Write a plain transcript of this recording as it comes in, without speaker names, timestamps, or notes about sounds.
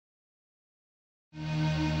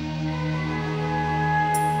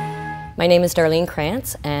My name is Darlene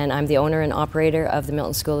Kranstz, and I'm the owner and operator of the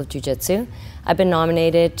Milton School of Jiu-Jitsu. I've been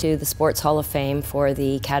nominated to the Sports Hall of Fame for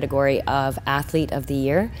the category of Athlete of the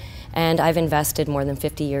Year, and I've invested more than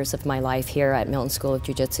 50 years of my life here at Milton School of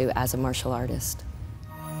Jiu-Jitsu as a martial artist.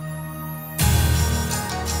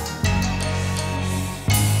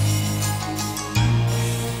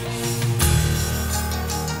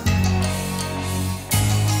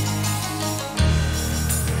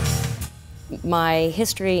 My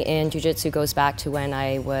history in Jiu-Jitsu goes back to when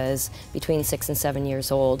I was between 6 and 7 years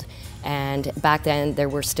old, and back then there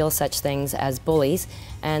were still such things as bullies,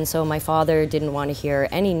 and so my father didn't want to hear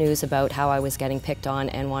any news about how I was getting picked on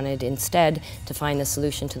and wanted instead to find the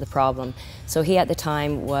solution to the problem. So he at the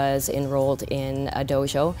time was enrolled in a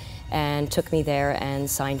dojo and took me there and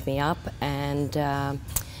signed me up, and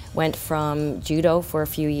went from judo for a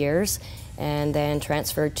few years and then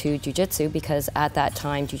transferred to Jiu-Jitsu because at that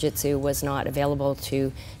time Jiu-Jitsu was not available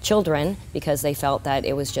to children because they felt that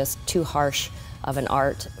it was just too harsh of an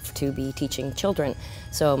art to be teaching children.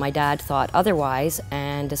 So my dad thought otherwise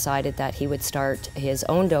and decided that he would start his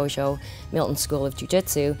own dojo, Milton School of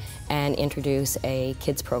Jiu-Jitsu, and introduce a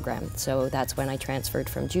kids program. So that's when I transferred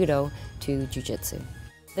from judo to Jiu-Jitsu.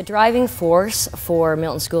 The driving force for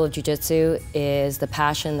Milton School of Jiu-Jitsu is the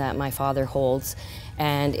passion that my father holds,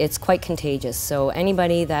 and it's quite contagious. So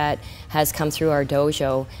anybody that has come through our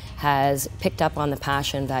dojo has picked up on the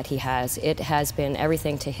passion that he has. It has been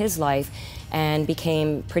everything to his life and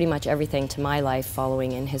became pretty much everything to my life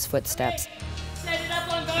following in his footsteps. Set it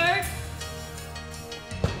up on guard.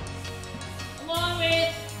 Along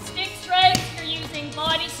with stick strikes, you're using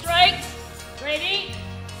body strikes. Ready?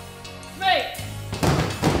 Right.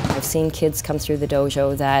 I've seen kids come through the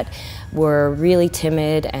dojo that were really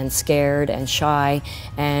timid and scared and shy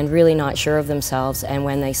and really not sure of themselves, and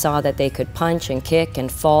when they saw that they could punch and kick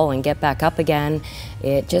and fall and get back up again,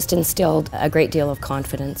 it just instilled a great deal of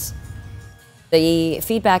confidence. The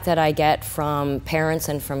feedback that I get from parents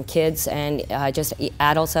and from kids and just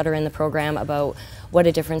adults that are in the program about what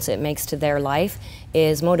a difference it makes to their life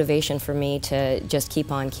is motivation for me to just keep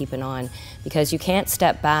on keeping on, because you can't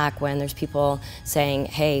step back when there's people saying,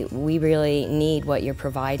 hey, we really need what you're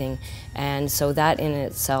providing, and so that in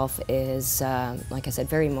itself is, like I said,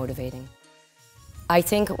 very motivating. I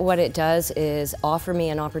think what it does is offer me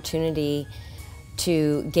an opportunity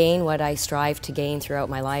to gain what I strive to gain throughout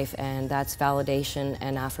my life, and that's validation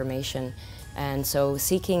and affirmation. And so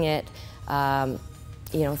seeking it,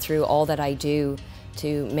 through all that I do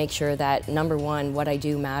to make sure that, number one, what I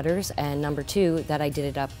do matters, and number two, that I did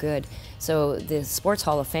it up good. So the Sports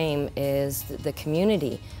Hall of Fame is the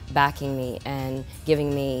community backing me and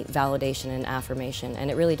giving me validation and affirmation,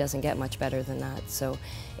 and it really doesn't get much better than that. So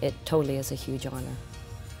it totally is a huge honor.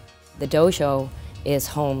 The dojo is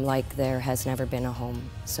home like there has never been a home.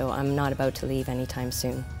 So I'm not about to leave anytime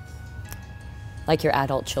soon. Like your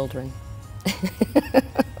adult children.